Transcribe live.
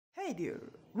Hi there,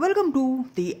 welcome to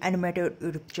the Animated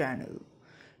YouTube channel.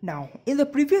 Now, in the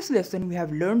previous lesson, we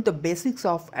have learned the basics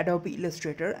of Adobe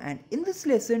Illustrator, and in this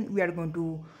lesson, we are going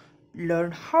to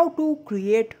learn how to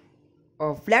create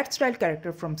a flat style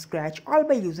character from scratch, all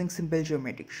by using simple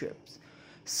geometric shapes.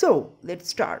 So, let's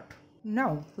start.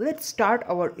 Now, let's start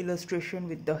our illustration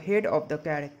with the head of the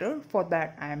character. For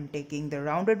that, I am taking the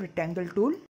rounded rectangle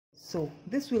tool. So,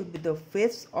 this will be the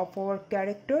face of our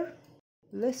character.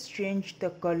 Let's change the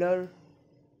color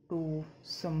to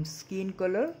some skin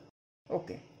color.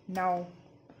 Okay, now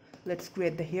let's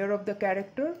create the hair of the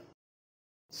character.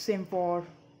 Same for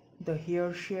the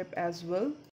hair shape as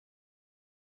well.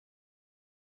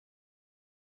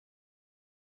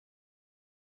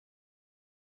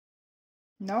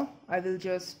 Now I will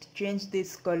just change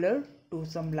this color to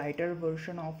some lighter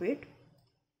version of it.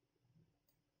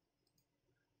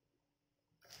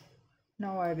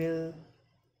 Now I will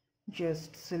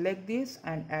just select this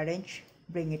and arrange,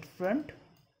 bring it front,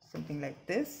 something like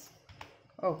this.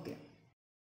 Okay,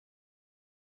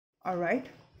 alright,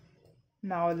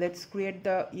 now let's create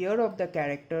the ear of the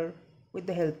character with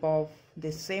the help of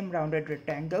this same rounded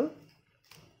rectangle.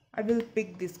 I will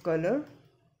pick this color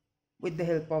with the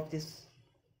help of this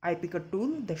eye picker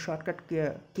tool. The shortcut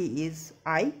key is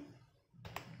I.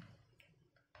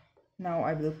 Now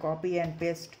I will copy and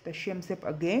paste the shim shape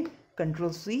again.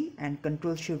 Ctrl C and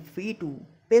Ctrl Shift V to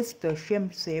paste the shim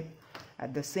shape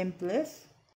at the same place.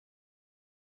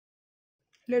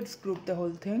 Let's group the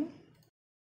whole thing.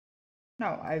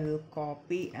 Now I will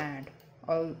copy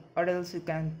or else you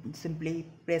can simply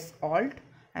press Alt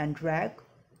and drag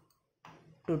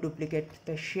to duplicate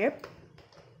the shape.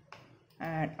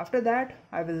 And after that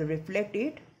I will reflect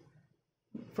it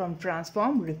from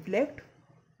transform, reflect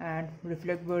and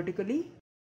reflect vertically.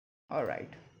 Alright.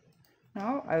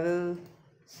 Now I will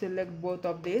select both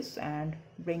of this and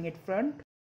bring it front.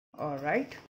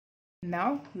 Alright.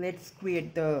 Now let's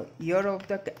create the ear of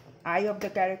the eye of the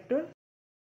character.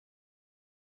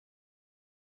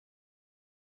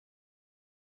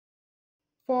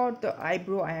 For the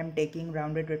eyebrow I am taking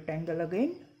rounded rectangle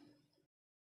again.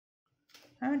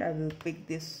 And I will pick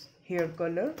this hair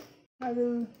color. I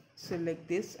will select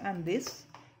this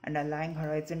and align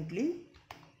horizontally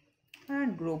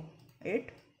and group it.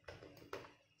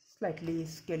 Slightly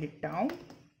scale it down.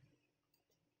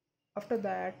 After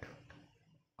that,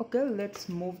 okay, let's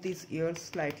move these ears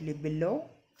slightly below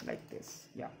like this.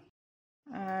 Yeah,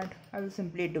 and I will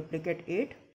simply duplicate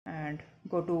it and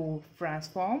go to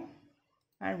transform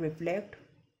and reflect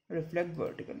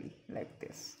vertically like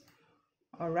this.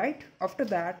 Alright, after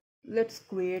that let's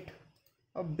create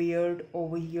a beard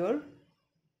over here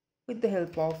with the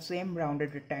help of same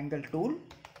rounded rectangle tool.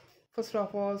 First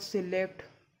of all, select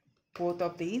both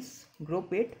of these,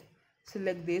 group it,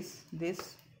 select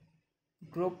this,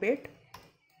 group it,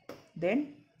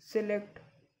 then select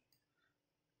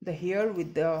the hair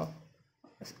with the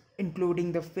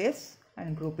including the face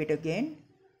and group it again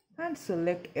and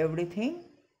select everything,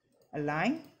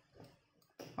 align.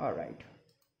 Alright,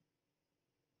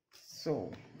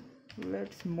 so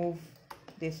let's move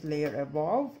this layer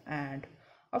above, and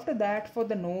after that for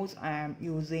the nose I am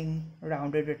using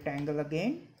rounded rectangle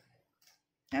again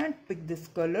and pick this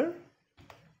color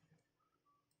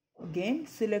again,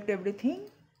 select everything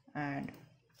and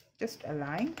just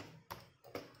align.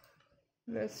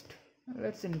 Let's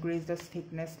increase the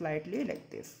thickness slightly like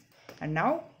this. And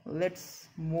now let's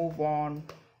move on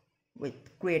with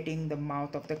creating the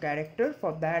mouth of the character.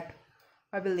 For that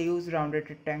I will use rounded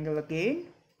rectangle again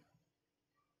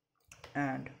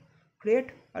and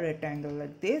create a rectangle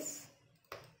like this.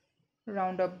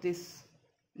 Round up this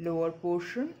lower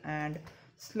portion and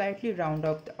slightly round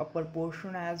up the upper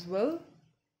portion as well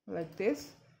like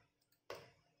this.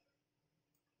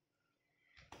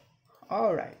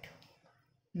 Alright,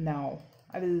 now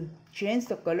I will change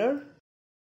the color.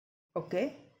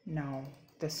 Okay, now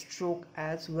the stroke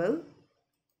as well.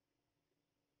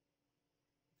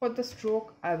 For the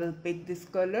stroke I will pick this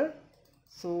color,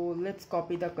 so let's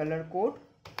copy the color code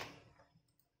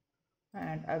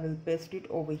and I will paste it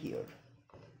over here.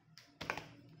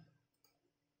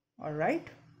 Alright,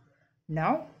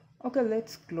 now okay,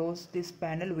 let's close this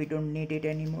panel, we don't need it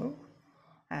anymore,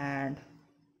 and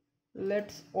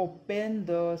let's open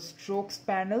the strokes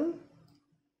panel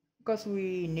because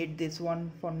we need this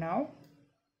one for now.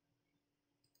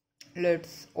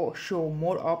 Let's show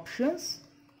more options.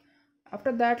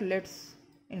 After that let's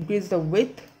increase the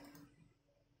width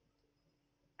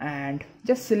and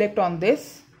just select on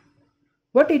this.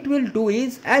 What it will do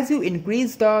is, as you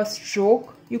increase the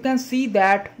stroke, you can see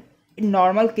that in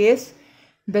normal case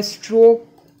the stroke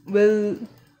will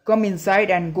come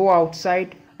inside and go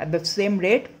outside at the same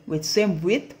rate with same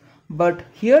width, but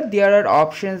here there are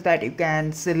options that you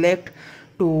can select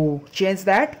to change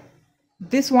that.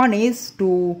 This one is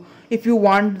to, if you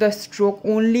want the stroke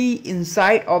only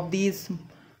inside of this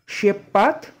shape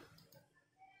path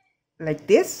like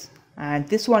this, and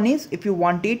this one is if you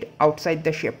want it outside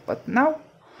the shape path. Now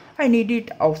I need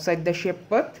it outside the shape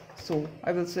path, so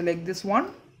I will select this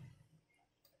one.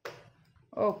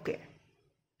 Okay,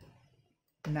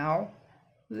 now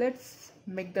let's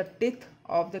make the teeth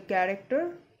of the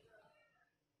character.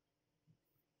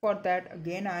 For that,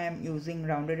 again I am using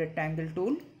rounded rectangle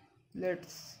tool.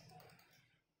 Let's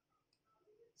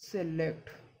select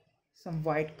some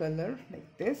white color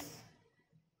like this,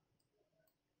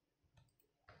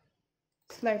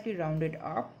 slightly round it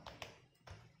up,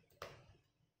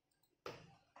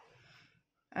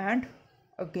 and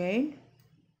again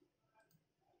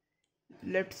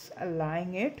let's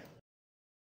align it.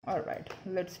 Alright,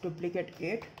 let's duplicate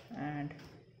it and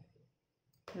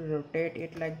rotate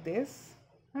it like this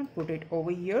and put it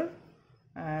over here,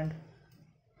 and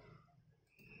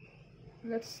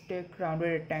let's take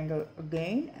rounded rectangle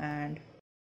again, and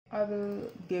I will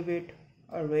give it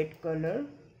a red color,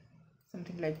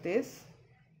 something like this.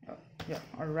 Yeah,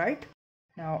 alright.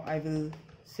 Now I will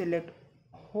select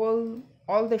all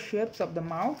the shapes of the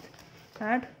mouth,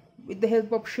 and with the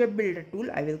help of shape builder tool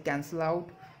I will cancel out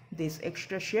these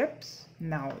extra shapes.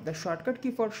 Now the shortcut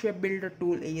key for shape builder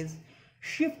tool is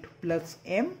Shift plus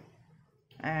M,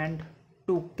 and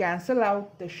to cancel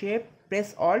out the shape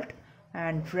press Alt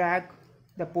and drag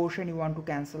the portion you want to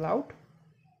cancel out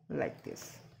like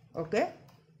this. Okay,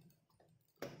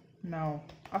 now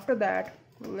after that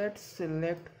let's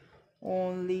select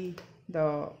only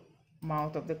the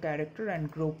mouth of the character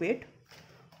and group it.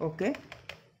 Okay,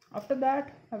 after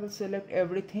that I will select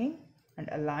everything and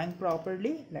align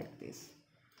properly like this.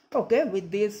 Okay,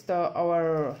 with this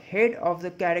our head of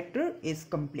the character is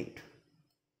complete.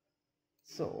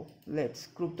 So let's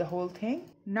group the whole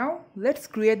thing. Now let's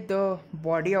create the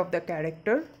body of the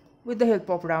character with the help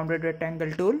of rounded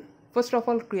rectangle tool. First of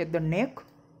all, create the neck.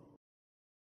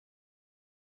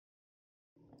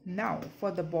 Now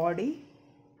for the body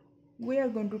we are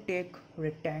going to take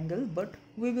rectangle, but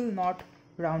we will not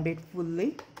round it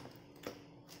fully.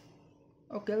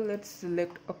 Okay, let's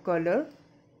select a color,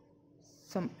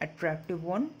 some attractive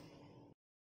one.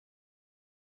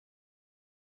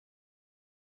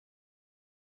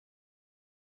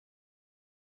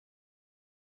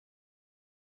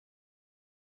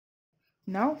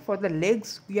 Now for the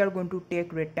legs we are going to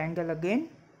take rectangle again,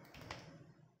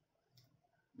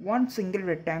 one single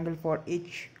rectangle for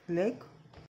each leg.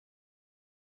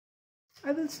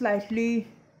 I will slightly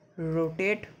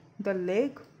rotate the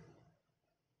leg,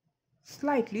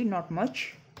 slightly, not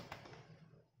much.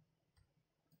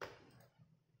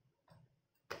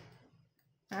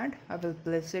 And I will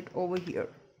place it over here.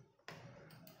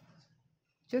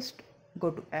 Just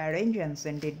go to arrange and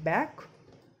send it back.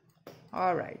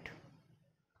 Alright.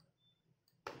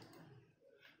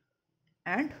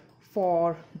 And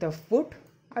for the foot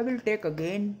I will take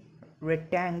again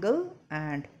rectangle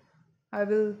and I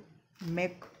will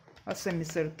make a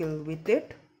semicircle with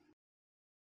it.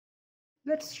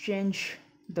 Let's change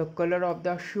the color of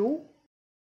the shoe.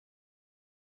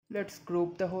 Let's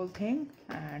group the whole thing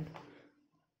and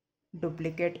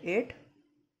duplicate it.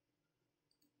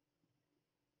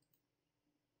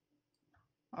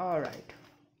 Alright.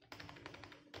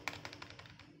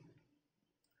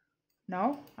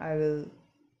 Now I will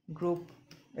group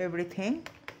everything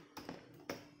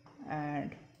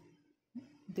and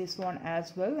this one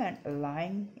as well and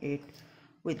align it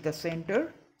with the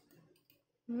center.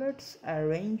 Let's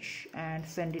arrange and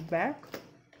send it back.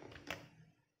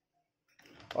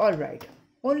 Alright,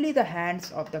 only the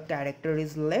hands of the character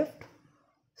is left.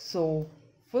 So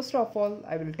first of all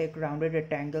I will take rounded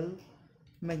rectangle,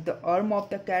 make the arm of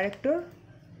the character,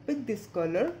 pick this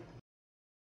color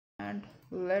and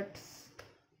let's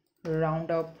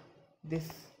round up this.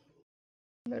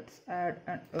 Let's add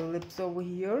an ellipse over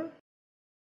here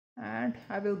and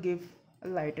I will give a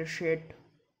lighter shade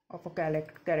of a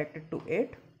character to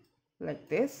it like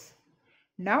this.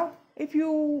 Now if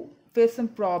you face some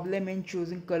problem in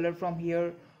choosing color from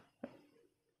here,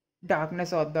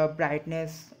 darkness or the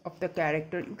brightness of the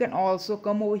character, you can also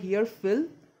come over here, fill,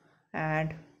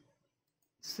 and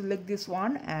select this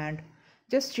one and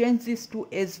just change this to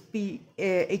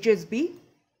HSB.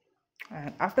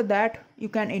 And after that you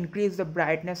can increase the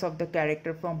brightness of the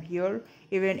character from here,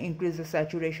 even increase the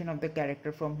saturation of the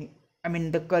character from here, I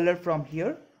mean the color from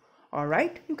here.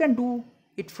 Alright, you can do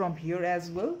it from here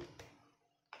as well,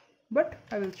 but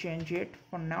I will change it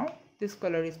for now. This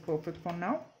color is perfect for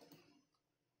now.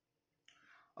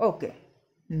 Okay,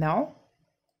 now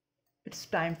it's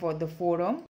time for the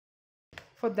forearm.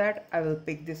 For that I will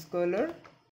pick this color,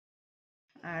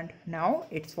 and now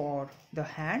it's for the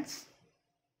hands.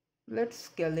 Let's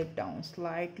scale it down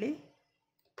slightly,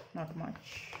 not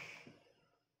much.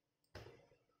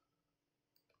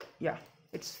 Yeah,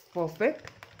 it's perfect.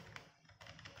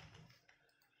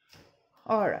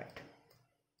 All right,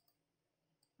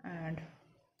 and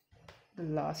the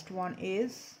last one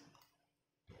is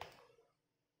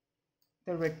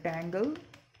the rectangle.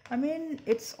 I mean,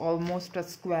 it's almost a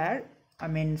square, I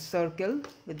mean circle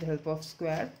with the help of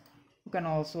square. You can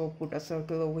also put a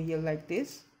circle over here like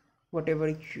this, whatever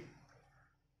you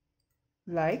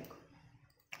like.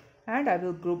 And I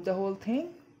will group the whole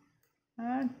thing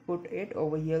and put it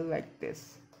over here like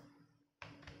this.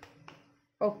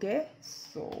 Okay,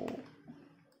 so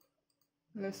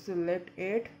let's select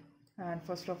it, and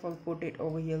first of all put it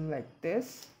over here like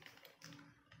this,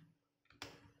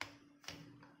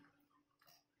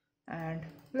 and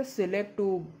let's select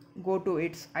to go to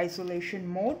its isolation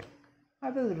mode. I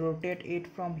will rotate it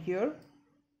from here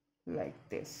like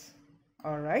this.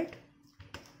 All right,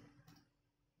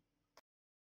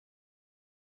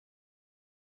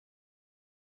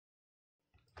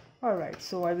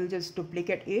 so I will just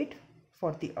duplicate it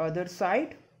for the other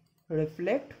side,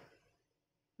 reflect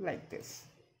like this.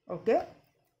 Okay,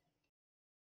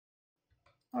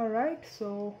 all right,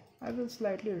 so I will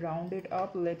slightly round it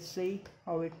up. Let's see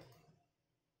how it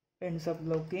ends up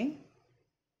looking.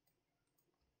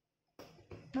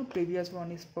 Now previous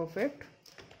one is perfect.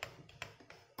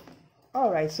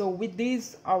 All right, so with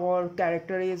this our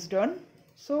character is done.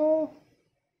 So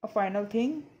a final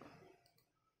thing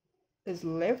is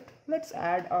left. Let's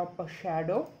add up a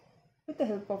shadow with the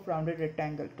help of rounded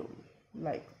rectangle tool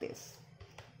like this.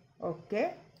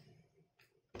 Okay,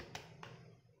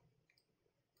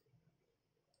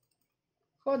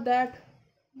 for that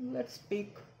let's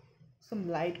pick some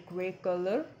light gray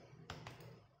color.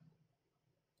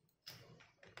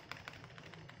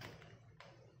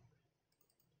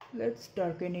 Let's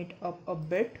darken it up a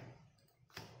bit.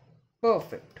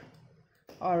 Perfect.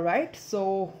 All right,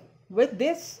 so with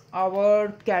this our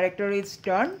character is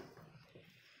done.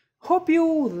 Hope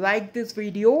you liked this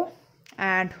video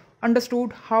and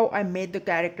understood how I made the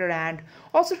character, and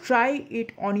also try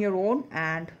it on your own,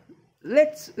 and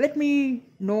let me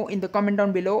know in the comment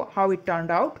down below how it turned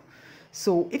out.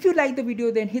 So if you like the video,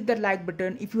 then hit that like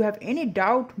button. If you have any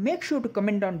doubt, make sure to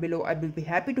comment down below. I will be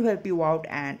happy to help you out.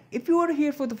 And if you are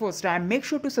here for the first time, make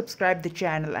sure to subscribe the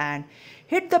channel and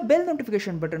hit the bell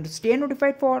notification button to stay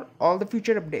notified for all the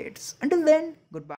future updates. Until then, goodbye.